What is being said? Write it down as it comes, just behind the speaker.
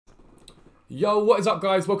Yo, what is up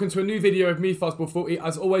guys? Welcome to a new video of me, Fastball40.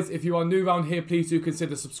 As always, if you are new around here, please do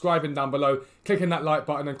consider subscribing down below, clicking that like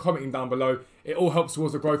button and commenting down below. It all helps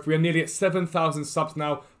towards the growth. We are nearly at 7,000 subs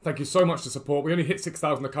now. Thank you so much for support. We only hit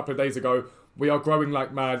 6,000 a couple of days ago. We are growing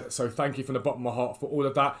like mad, so thank you from the bottom of my heart for all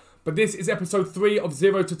of that. But this is episode 3 of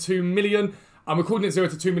 0 to 2 million. I'm recording it 0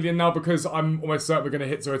 to 2 million now because I'm almost certain we're going to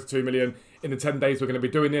hit 0 to 2 million in the 10 days we're going to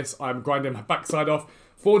be doing this. I'm grinding my backside off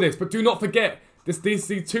for this. But do not forget, these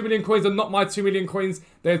 2 million coins are not my 2 million coins.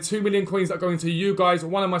 They're 2 million coins that are going to you guys.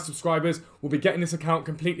 One of my subscribers will be getting this account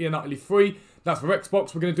completely and utterly free. That's for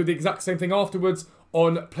Xbox. We're going to do the exact same thing afterwards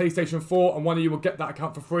on PlayStation 4. And one of you will get that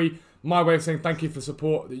account for free. My way of saying thank you for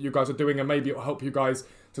support that you guys are doing. And maybe it will help you guys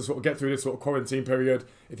to sort of get through this sort of quarantine period.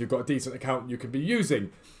 If you've got a decent account you can be using.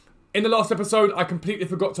 In the last episode, I completely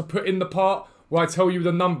forgot to put in the part where I tell you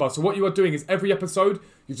the number. So what you are doing is every episode,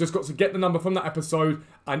 you've just got to get the number from that episode,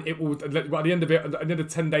 and it will, at the end of it, at the end of the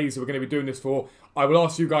 10 days that we're going to be doing this for, I will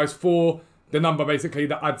ask you guys for the number basically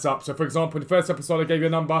that adds up. So for example, in the first episode I gave you a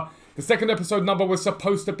number. The second episode number was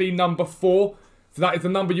supposed to be number 4. So that is the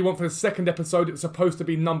number you want for the second episode. It's supposed to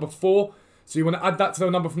be number 4. So you want to add that to the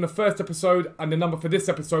number from the first episode, and the number for this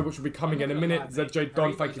episode, which will be coming in a minute. ZJ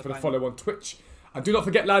Don, thank you for the follow on Twitch. And do not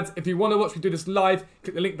forget, lads, if you want to watch me do this live,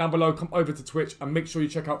 click the link down below, come over to Twitch, and make sure you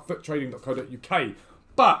check out foottrading.co.uk.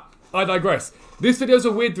 But I digress. This video is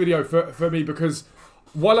a weird video for me because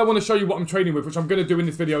while I want to show you what I'm trading with, which I'm going to do in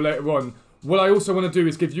this video later on, what I also want to do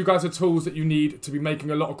is give you guys the tools that you need to be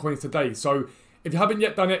making a lot of coins today. So if you haven't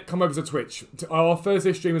yet done it, come over to Twitch. Our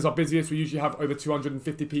Thursday stream is our busiest. We usually have over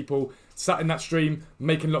 250 people sat in that stream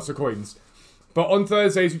making lots of coins. But on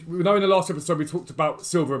Thursdays, we know in the last episode we talked about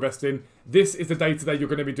silver investing. This is the day today you're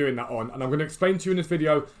going to be doing that on. And I'm going to explain to you in this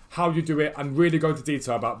video how you do it and really go into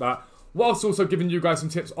detail about that. Whilst also giving you guys some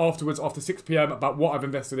tips afterwards, after 6 PM, about what I've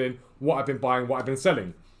invested in, what I've been buying, what I've been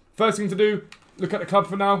selling. First thing to do, look at the club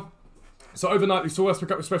for now. So overnight we saw us pick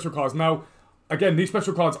up the special cards. Now, again, these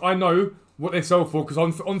special cards, I know what they sell for because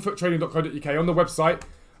on foottrading.co.uk, on the website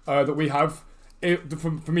that we have,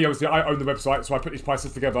 for me, obviously, I own the website, so I put these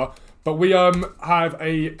prices together. But we have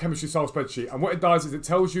a chemistry style spreadsheet. And what it does is it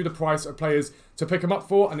tells you the price of players to pick them up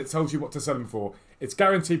for, and it tells you what to sell them for. It's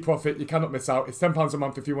guaranteed profit. You cannot miss out. It's £10 a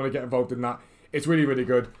month if you want to get involved in that. It's really, really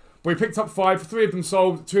good. But we picked up 5. 3 of them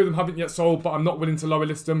sold. 2 of them haven't yet sold, but I'm not willing to lower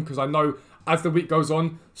list them because I know as the week goes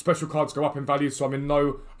on, special cards go up in value, so I'm in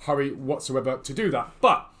no hurry whatsoever to do that.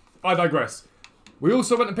 But I digress. We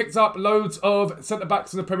also went and picked up loads of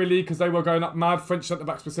centre-backs in the Premier League because they were going up mad. French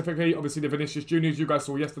centre-backs specifically. Obviously, the Vinicius Juniors you guys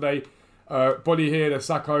saw yesterday. Body here, the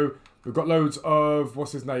Sacco. We've got loads of,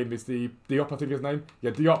 what's his name? It's the Diop, I think his name.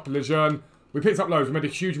 Yeah, Diop, Lejeune. We picked up loads. We made a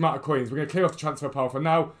huge amount of coins. We're going to clear off the transfer pile for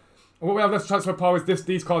now. And what we have left transfer pile is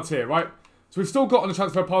these cards here, right? So we've still got on the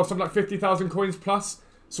transfer pile something like 50,000 coins plus.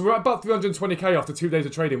 So we're at about 320k after 2 days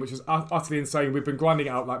of trading, which is utterly insane. We've been grinding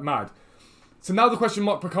it out like mad. So now the question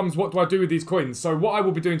mark becomes, what do I do with these coins? So what I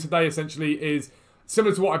will be doing today essentially is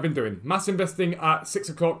similar to what I've been doing. Mass investing at 6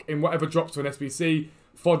 o'clock in whatever drops to an SBC,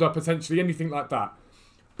 fodder, potentially, anything like that.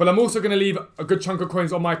 But I'm also going to leave a good chunk of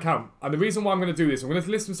coins on my account. And the reason why I'm going to do this, I'm going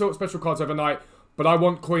to list some special cards overnight, but I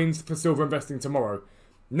want coins for silver investing tomorrow.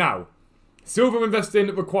 Now, silver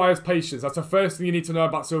investing requires patience. That's the first thing you need to know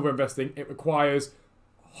about silver investing. It requires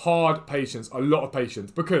hard patience, a lot of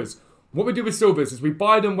patience, because what we do with silvers is we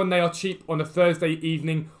buy them when they are cheap on a Thursday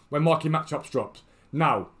evening when market matchups drop.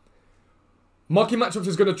 Now, market matchups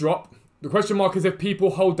is going to drop. The question mark is if people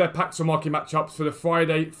hold their packs for market matchups for the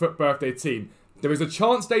Friday FUT birthday team. There is a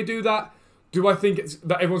chance they do that. Do I think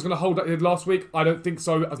that everyone's going to hold that they did last week? I don't think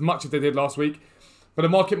so as much as they did last week. But the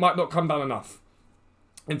market might not come down enough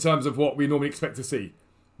in terms of what we normally expect to see.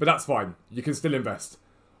 But that's fine. You can still invest.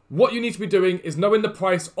 What you need to be doing is knowing the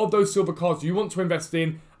price of those silver cards you want to invest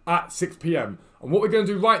in at 6 PM. And what we're going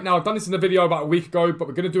to do right now, I've done this in a video about a week ago, but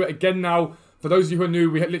we're going to do it again now. For those of you who are new,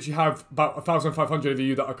 we literally have about 1,500 of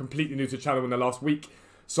you that are completely new to the channel in the last week.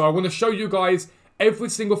 So I want to show you guys every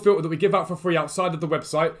single filter that we give out for free outside of the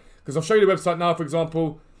website. Because I'll show you the website now, for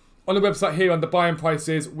example. On the website here under buying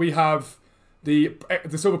prices, we have the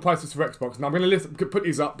silver prices for Xbox. Now I'm going to put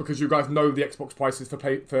these up because you guys know the Xbox prices for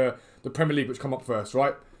the Premier League, which come up first,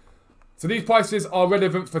 right? So these prices are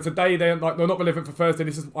relevant for today. They're not relevant for Thursday.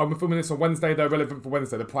 I'm filming this on Wednesday. They're relevant for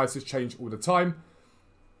Wednesday. The prices change all the time.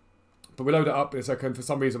 But we'll load it up in a second. For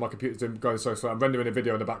some reason, my computer's going so slow. I'm rendering a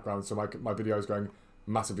video in the background, so my video is going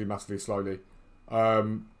massively, massively slowly. There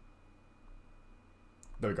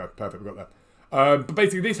we go. Perfect. We got that. But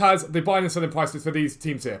basically, this has the buying and selling prices for these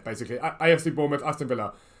teams here. Basically, AFC Bournemouth, Aston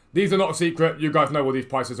Villa. These are not a secret. You guys know all these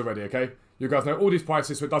prices already, okay? You guys know all these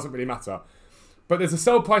prices, so it doesn't really matter. But there's a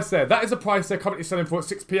sell price there. That is a price they're currently selling for at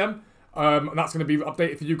 6 PM. And that's going to be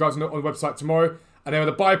updated for you guys on the website tomorrow. And there are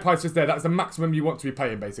the buy prices there. That is the maximum you want to be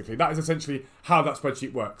paying, basically. That is essentially how that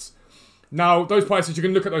spreadsheet works. Now, those prices, you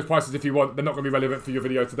can look at those prices if you want. They're not going to be relevant for your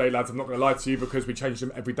video today, lads. I'm not going to lie to you because we change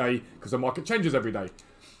them every day because the market changes every day.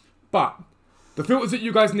 But the filters that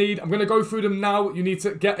you guys need, I'm going to go through them now. You need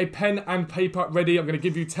to get a pen and paper ready. I'm going to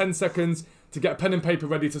give you 10 seconds to get a pen and paper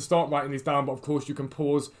ready to start writing these down. But of course, you can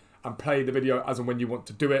pause and play the video as and when you want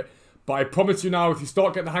to do it. But I promise you now, if you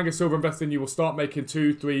start getting the hang of silver investing, you will start making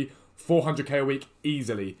 200, 300, 400k a week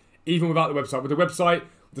easily. Even without the website. With the website,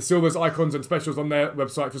 the silvers, icons and specials on their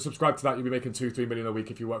website, if you subscribe to that, you'll be making 2-3 million a week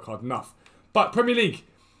if you work hard enough. But Premier League,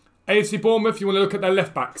 AFC Bournemouth, you want to look at their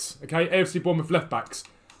left backs. Okay, AFC Bournemouth left backs.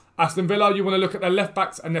 Aston Villa, you want to look at their left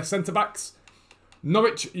backs and their centre backs.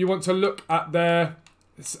 Norwich, you want to look at their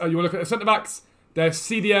centre backs, their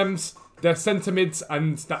CDMs, their centre mids,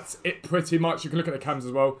 and that's it pretty much. You can look at the cams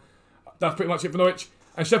as well. That's pretty much it for Norwich.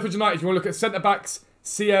 And Sheffield United, you want to look at centre backs,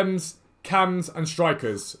 CMs, cams, and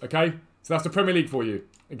strikers. Okay, so that's the Premier League for you.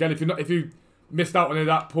 Again, if you missed out on any of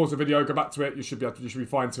that, pause the video, go back to it. You should be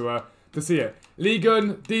fine to see it. Ligue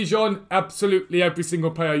 1, Dijon, absolutely every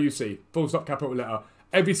single player you see. Full stop, capital letter.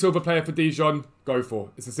 Every silver player for Dijon, go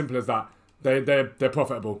for. It's as simple as that. They're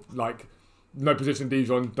profitable. Like, no position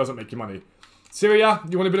Dijon doesn't make you money. Syria,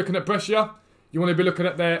 you want to be looking at Brescia. You want to be looking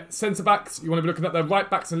at their centre backs. You want to be looking at their right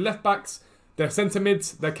backs and left backs. Their centre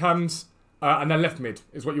mids, their cams, and their left mid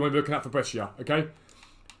is what you want to be looking at for Brescia. Okay.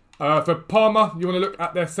 For Parma, you want to look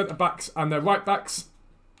at their centre backs and their right backs.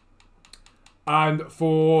 And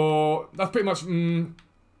for that's pretty much.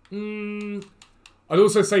 I'd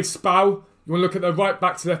also say Spal. You want to look at the right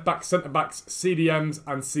backs, left backs, centre backs, CDMs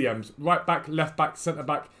and CMs. Right back, left back, centre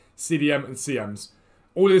back, CDM and CMs.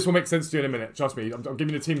 All of this will make sense to you in a minute. Trust me. I'm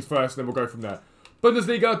giving you the teams first, and then we'll go from there.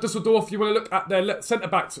 Bundesliga, Dusseldorf. You want to look at their centre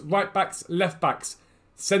backs, right backs, left backs,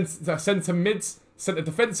 centre mids, centre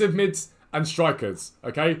defensive mids, and strikers.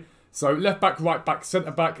 Okay. So left back, right back,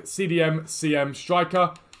 centre back, CDM, CM,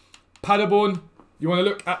 striker. Paderborn. You want to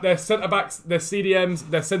look at their centre backs, their CDMs,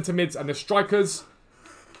 their centre mids, and their strikers.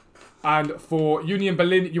 And for Union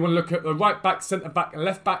Berlin, you want to look at the right back, centre back, and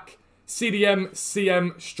left back, CDM,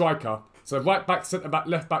 CM, striker. So right back, centre back,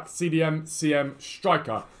 left back, CDM, CM,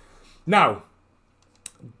 striker. Now,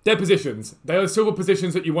 their positions. They are silver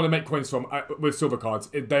positions that you want to make coins from with silver cards.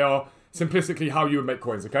 They are simplistically how you would make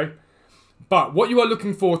coins, okay? But what you are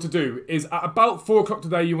looking for to do is at about 4 o'clock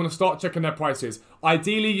today, you want to start checking their prices.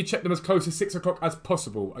 Ideally, you check them as close to 6 o'clock as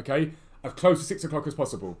possible, okay? As close to 6 o'clock as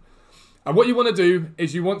possible. And what you want to do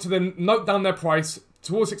is you want to then note down their price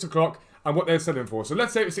towards 6 o'clock and what they're selling for. So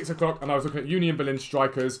let's say it was 6 o'clock and I was looking at Union Berlin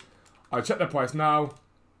strikers. I check their price now.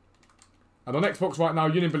 And on Xbox right now,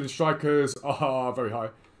 Union Berlin strikers are very high.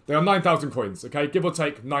 They are 9,000 coins, okay? Give or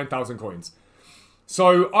take 9,000 coins.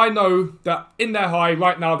 So I know that in their high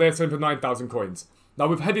right now, they're selling for 9,000 coins. Now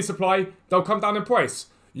with heavy supply, they'll come down in price.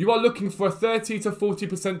 You are looking for a 30 to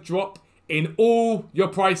 40% drop in all your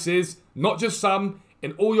prices, not just some,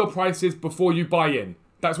 in all your prices before you buy in.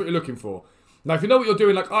 That's what you're looking for. Now, if you know what you're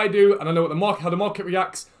doing like I do, and I know what how the market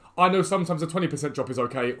reacts, I know sometimes a 20% drop is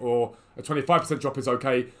okay, or a 25% drop is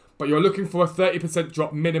okay, but you're looking for a 30%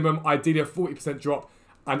 drop minimum, ideally a 40% drop,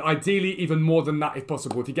 and ideally even more than that if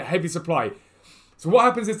possible, if you get heavy supply. So what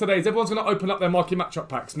happens is today is everyone's going to open up their market matchup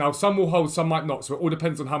packs. Now, some will hold, some might not, so it all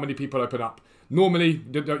depends on how many people open up. Normally,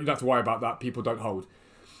 you don't have to worry about that, people don't hold.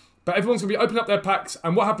 But everyone's going to be opening up their packs,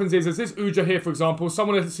 and what happens is this Uja here, for example,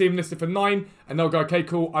 someone will see him listed for 9, and they'll go, okay,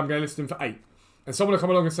 cool, I'm going to list him for 8. And someone will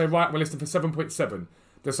come along and say, right, I'm going to list him for 7.7.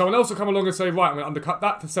 Then someone else will come along and say, right, I'm going to undercut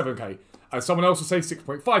that for 7k. And someone else will say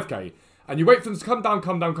 6.5k. And you wait for them to come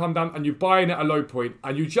down, and you buy in at a low point,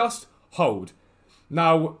 and you just hold.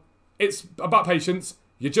 Now, it's about patience.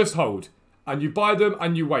 You just hold. And you buy them,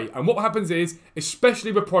 and you wait. And what happens is,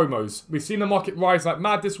 especially with promos, we've seen the market rise like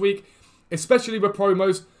mad this week, especially with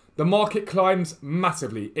promos, the market climbs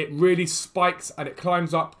massively. It really spikes and it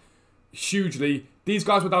climbs up hugely. These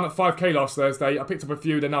guys were down at 5k last Thursday. I picked up a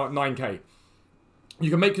few. They're now at 9k. You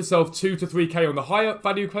can make yourself 2 to 3k on the higher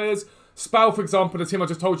value players. Spal, for example, the team I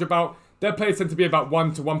just told you about, their players tend to be about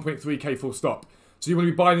 1 to 1.3k full stop. So you want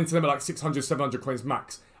to be buying into them at like 600, 700 coins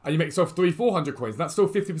max. And you make yourself 300, 400 coins. That's still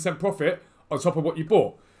 50% profit on top of what you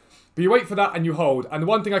bought. But you wait for that and you hold. And the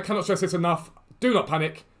one thing I cannot stress this enough, do not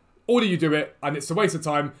panic. Order you do it, and it's a waste of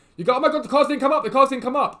time. You go, oh my god, the cards didn't come up, the cards didn't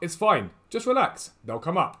come up. It's fine. Just relax. They'll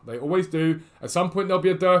come up. They always do. At some point, there'll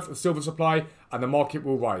be a dearth of silver supply, and the market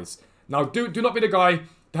will rise. Now, do not be the guy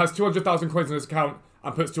that has 200,000 coins in his account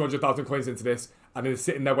and puts 200,000 coins into this, and then is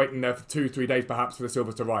sitting there waiting there for 2-3 days, perhaps, for the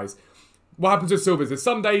silvers to rise. What happens with silvers is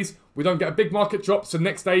some days, we don't get a big market drop, so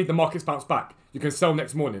next day, the market's bounce back. You can sell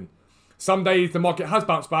next morning. Some days the market has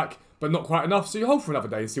bounced back, but not quite enough, so you hold for another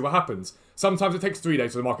day and see what happens. Sometimes it takes 3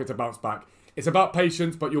 days for the market to bounce back. It's about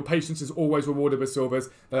patience, but your patience is always rewarded with silvers.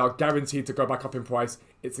 They are guaranteed to go back up in price.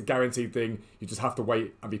 It's a guaranteed thing. You just have to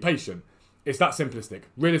wait and be patient. It's that simplistic.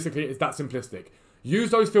 Realistically, it's that simplistic.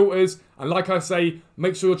 Use those filters, and like I say,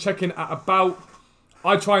 make sure you're checking at about...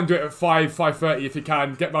 I try and do it at 5:30 if you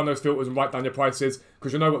can. Get around those filters and write down your prices,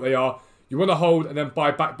 because you know what they are. You want to hold and then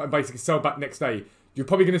buy back and basically sell back next day. You're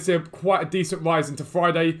probably going to see quite a decent rise into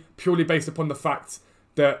Friday, purely based upon the fact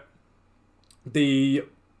that the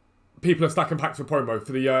people are stacking packs for promo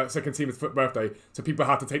for the second team's birthday. So people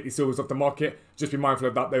have to take these silvers off the market. Just be mindful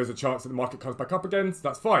of that. There is a chance that the market comes back up again. So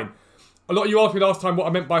that's fine. A lot of you asked me last time what I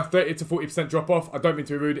meant by 30 to 40% drop off. I don't mean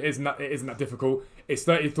to be rude. It isn't that difficult. It's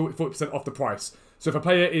 30 to 40% off the price. So if a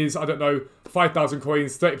player is, I don't know, 5,000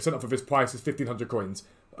 coins, 30% off of his price is 1,500 coins.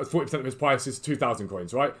 40% of his price is 2,000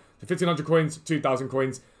 coins, right? So 1,500 coins, 2,000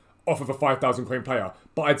 coins off of a 5,000 coin player.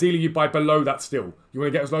 But ideally, you buy below that still. You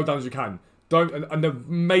want to get as low down as you can. And the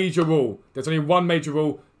major rule, there's only one major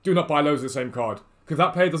rule, do not buy loads of the same card. Because if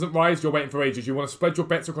that player doesn't rise, you're waiting for ages. You want to spread your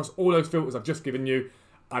bets across all those filters I've just given you,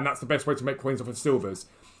 and that's the best way to make coins off of silvers.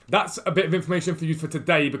 That's a bit of information for you for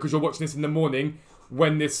today, because you're watching this in the morning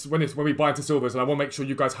when we buy into silvers, and I want to make sure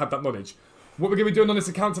you guys have that knowledge. What we're going to be doing on this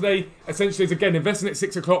account today, essentially, is again, investing at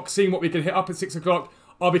 6 o'clock, seeing what we can hit up at 6 o'clock.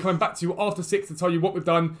 I'll be coming back to you after 6 to tell you what we've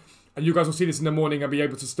done, and you guys will see this in the morning and be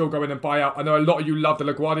able to still go in and buy out. I know a lot of you love the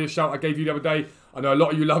LaGuardia shout I gave you the other day. I know a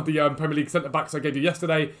lot of you love the Premier League centre-backs I gave you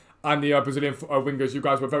yesterday, and the Brazilian wingers. You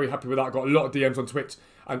guys were very happy with that. I got a lot of DMs on Twitch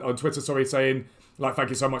and on Twitter, saying, like, thank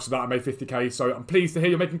you so much for that. I made 50k, so I'm pleased to hear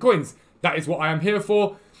you're making coins. That is what I am here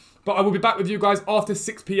for. But I will be back with you guys after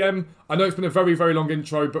 6 PM. I know it's been a very, very long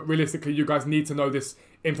intro, but realistically, you guys need to know this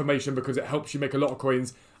information because it helps you make a lot of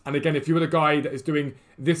coins. And again, if you were the guy that is doing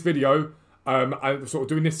this video, and sort of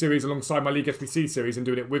doing this series alongside my League SBC series and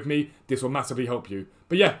doing it with me, this will massively help you.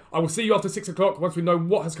 But yeah, I will see you after 6 o'clock. Once we know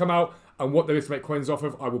what has come out and what there is to make coins off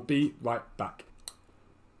of, I will be right back.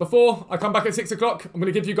 Before I come back at 6 o'clock, I'm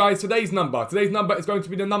going to give you guys today's number. Today's number is going to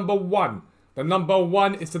be the number 1. The number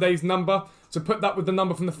 1 is today's number. So put that with the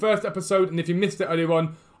number from the first episode. And if you missed it earlier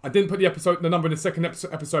on, I didn't put the number in the second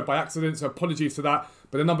episode by accident, so apologies for that.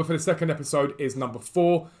 But the number for the second episode is number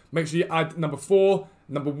 4. Make sure you add number 4,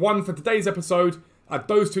 number 1 for today's episode. Add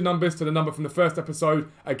those 2 numbers to the number from the first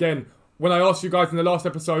episode. Again, when I asked you guys in the last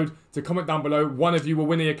episode to comment down below, one of you will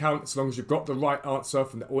win the account as long as you've got the right answer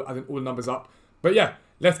from adding all the numbers up. But yeah,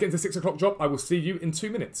 let's get into 6 o'clock drop. I will see you in 2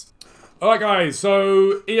 minutes. Alright guys,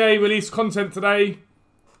 so EA released content today.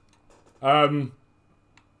 EA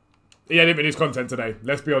didn't release content today,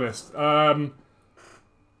 let's be honest. Flashback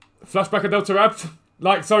of Delta Rapt.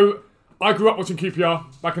 Like, so, I grew up watching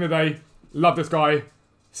QPR back in the day. Love this guy.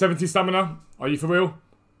 70 stamina. Are you for real?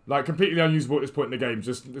 Like, completely unusable at this point in the game.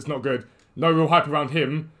 Just, it's not good. No real hype around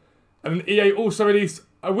him. And then EA also released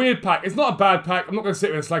a weird pack. It's not a bad pack. I'm not going to sit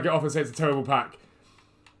here and slag it off and say it's a terrible pack.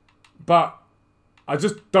 But I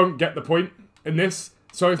just don't get the point in this.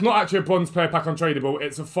 So it's not actually a bronze player pack untradeable.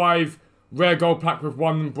 It's a 5 rare gold pack with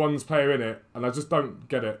 1 bronze player in it. And I just don't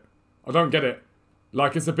get it. I don't get it.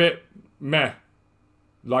 Like, it's a bit meh.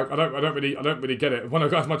 Like, I don't really get it. One of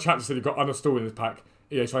the guys in my chat just said he got uninstalled in this pack.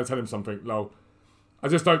 EA trying to tell him something. Lol. I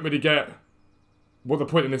just don't really get what the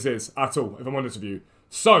point in this is at all, if I'm honest with you.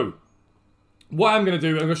 So, what I'm going to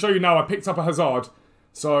do, I'm going to show you now, I picked up a Hazard.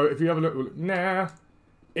 So, if you have a look,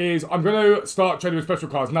 is I'm going to start trading with special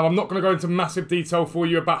cards. Now, I'm not going to go into massive detail for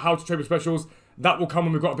you about how to trade with specials. That will come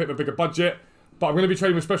when we've got a bit of a bigger budget. But I'm going to be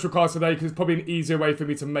trading with special cards today because it's probably an easier way for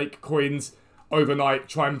me to make coins overnight.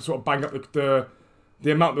 Try and sort of bang up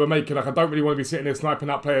the amount that we're making. Like, I don't really want to be sitting there sniping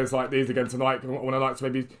out players like these again tonight. I want to like to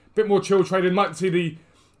maybe a bit more chill trading. Might see the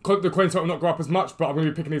coin total not go up as much, but I'm going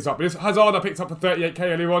to be picking these up. But this Hazard I picked up for 38k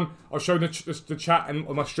earlier on. I'll show the chat and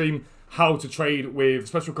on my stream how to trade with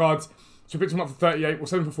special cards. So we picked him up for 38. We'll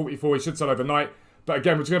sell him for 44. He should sell overnight. But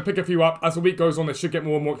again, we're just going to pick a few up. As the week goes on, they should get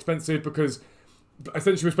more and more expensive because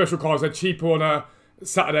essentially with special cards, they're cheaper on a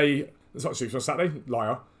Saturday. It's not cheaper on a Saturday.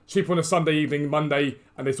 Liar. Cheaper on a Sunday evening, Monday,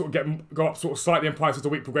 and they sort of go up sort of slightly in price as the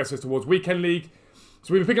week progresses towards Weekend League.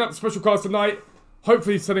 So we'll be picking up the special cards tonight.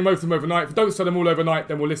 Hopefully selling most of them overnight. If we don't sell them all overnight,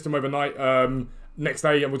 then we'll list them overnight next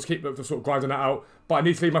day, and we'll just keep sort of grinding that out. But I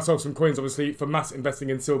need to leave myself some coins, obviously, for mass investing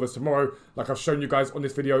in silvers tomorrow, like I've shown you guys on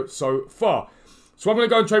this video so far. So I'm going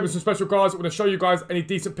to go and trade with some special cards. I'm going to show you guys any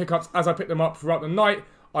decent pickups as I pick them up throughout the night.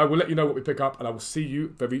 I will let you know what we pick up, and I will see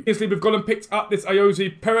you very easily. We've gone and picked up this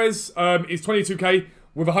Ayoze Perez. He's 22k.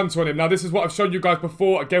 With a hunter on him. Now, this is what I've shown you guys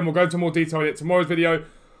before. Again, we'll go into more detail in it tomorrow's video.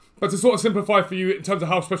 But to sort of simplify for you in terms of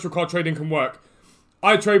how special card trading can work,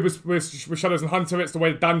 I trade with Shadows and Hunter. It's the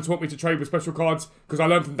way Dan taught me to trade with special cards, because I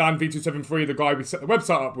learned from Dan V273, the guy we set the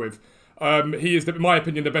website up with. He is, in my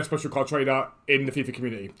opinion, the best special card trader in the FIFA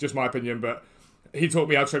community. Just my opinion, but he taught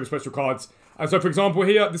me how to trade with special cards. And so, for example,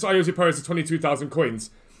 here, this Ayoze Perez is 22,000 coins.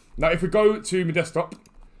 Now, if we go to my desktop,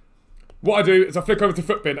 what I do is I flick over to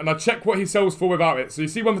Footbin and I check what he sells for without it. So you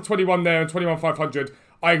see one for 21 there and 21,500.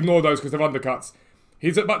 I ignore those because they're undercuts.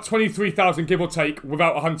 He's at about 23,000, give or take,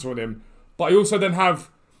 without a Hunter on him. But I also then have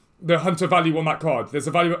the Hunter value on that card. There's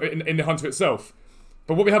a value in the Hunter itself.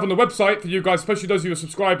 But what we have on the website for you guys, especially those of you who are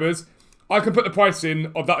subscribers, I can put the price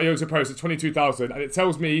in of that Ayoze Perez at 22,000 and it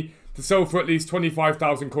tells me to sell for at least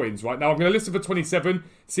 25,000 coins, right? Now I'm going to list it for 27,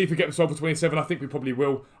 see if we get them sold for 27. I think we probably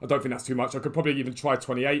will. I don't think that's too much. I could probably even try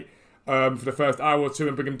 28 for the first hour or two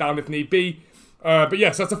and bring them down if need be. But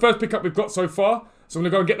yes, that's the first pickup we've got so far. So I'm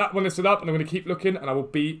going to go and get that one listed up and I'm going to keep looking and I will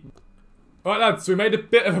be... Alright lads, so we made a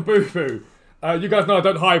bit of a boo-boo. You guys know I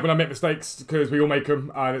don't hide when I make mistakes because we all make them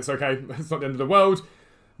and it's okay. It's not the end of the world.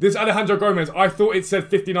 This Alejandro Gomez, I thought it said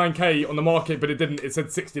 59k on the market, but it didn't. It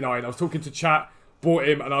said 69. I was talking to chat, bought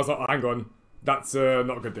him, and I was like, oh, hang on. That's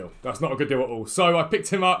not a good deal. That's not a good deal at all. So I picked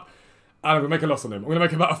him up, and I'm going to make a loss on him. I'm going to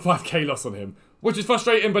make about a 5k loss on him, which is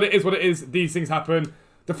frustrating, but it is what it is. These things happen.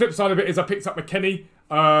 The flip side of it is I picked up McKennie.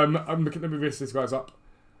 Let me list this guys up.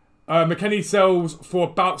 McKennie sells for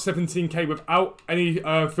about 17k without any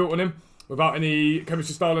filter on him, without any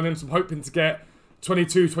chemistry style on him. So I'm hoping to get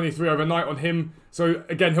 22, 23 overnight on him. So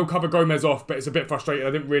again, he'll cover Gomez off, but it's a bit frustrating.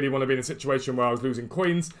 I didn't really want to be in a situation where I was losing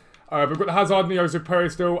coins. We've got the Hazard and the Ayoze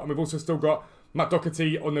Perez still, and we've also still got Matt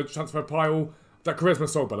Doherty on the transfer pile. That Charisma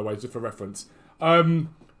sold, by the way, just for reference.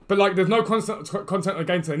 But like, there's no content on the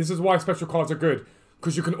game today, and this is why special cards are good,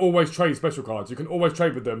 because you can always trade special cards. You can always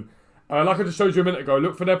trade with them. Like I just showed you a minute ago,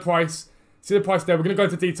 look for their price. See the price there. We're going to go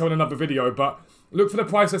into detail in another video, but look for the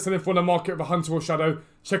price they're selling for in the market with a Hunter or Shadow.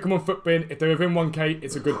 Check them on Footbin. If they're within 1k,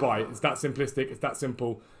 it's a good buy. It's that simplistic. It's that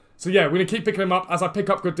simple. So yeah, we're going to keep picking them up. As I pick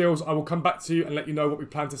up good deals, I will come back to you and let you know what we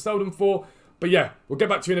plan to sell them for. But yeah, we'll get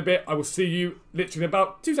back to you in a bit. I will see you literally in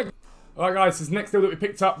about 2 seconds. Alright guys, this next deal that we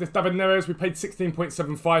picked up, this David Neres, we paid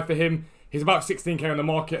 16.75 for him. He's about 16k on the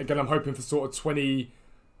market. Again, I'm hoping for sort of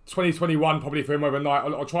 21 probably for him overnight.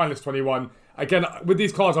 I'll try and list 21. Again, with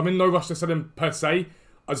these cards, I'm in no rush to sell them per se.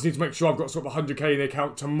 I just need to make sure I've got sort of 100k in the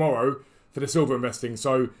account tomorrow for the silver investing.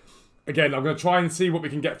 So, again, I'm going to try and see what we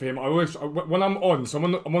can get for him. When I'm on, so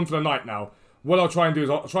I'm on for the night now. What I'll try and do is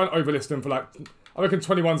I'll try and overlist him for like, I reckon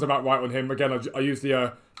 21's about right on him. Again, I use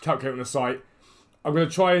the calculator on the site. I'm going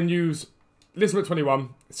to try and list him at 21,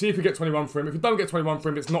 see if we get 21 for him. If we don't get 21 for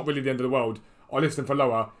him, it's not really the end of the world. I'll list him for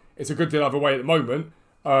lower. It's a good deal either way at the moment.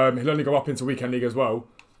 He'll only go up into weekend league as well.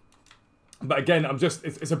 But again,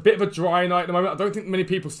 it's a bit of a dry night at the moment. I don't think many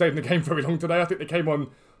people stayed in the game very long today. I think they came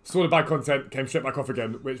on, saw the bad content, came straight back off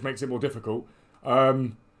again, which makes it more difficult.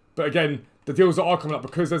 But again, the deals that are coming up,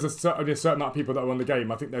 because there's only a certain amount of people that are on the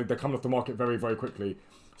game, I think they're coming off the market very, very quickly.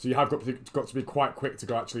 So you have got to be quite quick to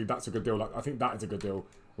go, actually, that's a good deal. Like, I think that is a good deal.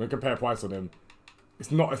 When you compare price on him. It's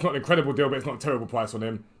not an incredible deal, but it's not a terrible price on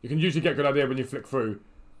him. You can usually get a good idea when you flick through.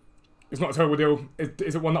 It's not a terrible deal.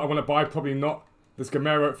 Is it one that I want to buy? Probably not. There's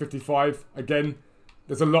Gamero at 55. Again,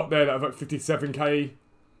 there's a lot there that are at 57k.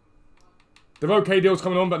 There are okay deals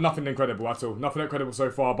coming on, but nothing incredible at all. Nothing incredible so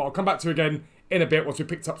far. But I'll come back to you again in a bit. Once we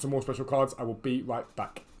picked up some more special cards, I will be right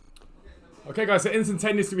back. Okay, guys, so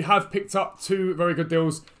instantaneously we have picked up 2 very good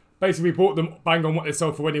deals. Basically, we bought them bang on what they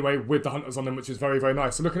sell for anyway, with the Hunters on them, which is very, very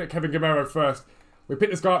nice. So looking at Kevin Gamero first, we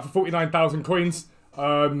picked this guy up for 49,000 coins.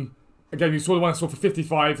 Again, you saw the one I saw for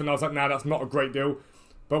 55, and I was like, nah, that's not a great deal.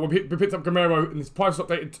 But we picked up Gamero, and his price was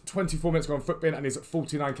updated 24 minutes ago on Footbin, and he's at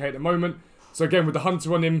 49k at the moment. So again, with the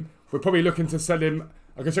Hunter on him, we're probably looking to sell him,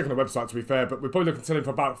 I can check on the website to be fair, but we're probably looking to sell him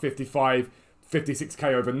for about 55,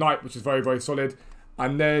 56k overnight, which is very, very solid.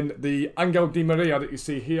 And then the Angel Di Maria that you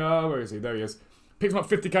see here, where is he? There he is. Picked him up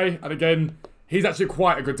 50k, and again, he's actually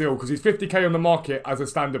quite a good deal, because he's 50k on the market as a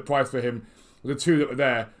standard price for him, with the 2 that were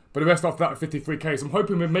there. But the rest after that are 53k, so I'm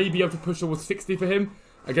hoping we may be able to push towards 60 for him.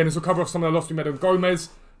 Again, this will cover off some of the loss we made on Gomez,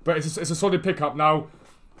 but it's a solid pickup. Now,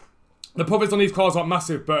 the profits on these cards aren't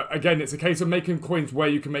massive, but again, it's a case of making coins where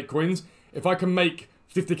you can make coins. If I can make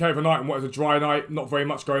 50k overnight on what is a dry night, not very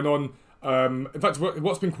much going on. In fact,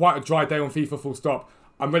 what's been quite a dry day on FIFA full stop,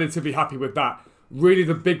 I'm relatively happy with that. Really,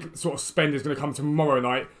 the big sort of spend is going to come tomorrow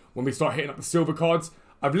night when we start hitting up the silver cards.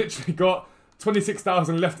 I've literally got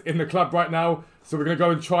 26,000 left in the club right now, so we're going to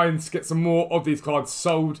go and try and get some more of these cards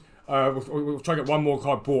sold. We'll try and get one more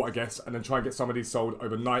card bought, I guess, and then try and get some of these sold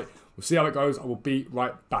overnight. We'll see how it goes. I will be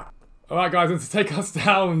right back. Alright guys, and to take us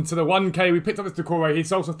down to the 1k, we picked up this Decore. He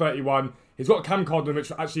sells for 31. He's got a cam card on him,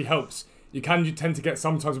 which actually helps. you can tend to get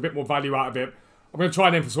sometimes a bit more value out of it. I'm going to try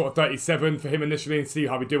and aim for sort of 37 for him initially and see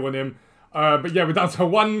how we do on him. But yeah, we're down to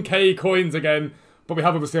 1k coins again. But we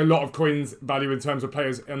have obviously a lot of coins value in terms of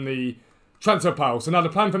players in the transfer pile. So now the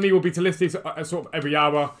plan for me will be to list these sort of every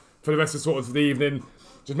hour for the rest of sort of the evening.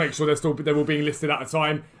 Just make sure they're all being listed at a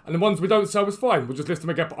time. And the ones we don't sell is fine. We'll just list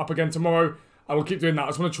them up again tomorrow. And we'll keep doing that. I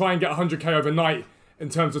just want to try and get 100k overnight in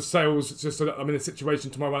terms of sales, just so that I'm in a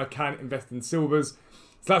situation tomorrow when I can invest in silvers.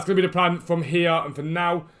 So that's going to be the plan from here and for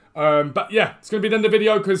now. But yeah, it's going to be the end of the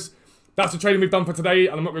video because that's the trading we've done for today.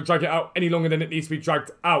 And I'm not going to drag it out any longer than it needs to be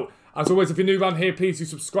dragged out. As always, if you're new around here, please do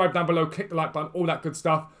subscribe down below. Click the like button, all that good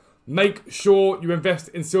stuff. Make sure you invest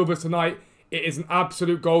in silvers tonight. It is an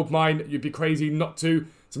absolute gold mine. You'd be crazy not to.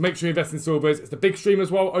 So make sure you invest in silvers. It's the big stream as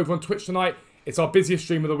well over on Twitch tonight. It's our busiest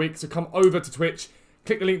stream of the week. So come over to Twitch.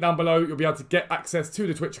 Click the link down below. You'll be able to get access to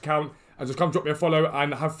the Twitch account. And just come drop me a follow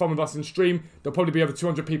and have fun with us in stream. There'll probably be over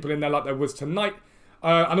 200 people in there like there was tonight.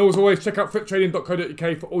 And as always, check out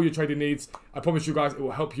footrading.co.uk for all your trading needs. I promise you guys it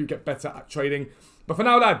will help you get better at trading. But for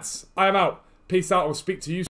now, lads, I am out. Peace out. I'll speak to you soon.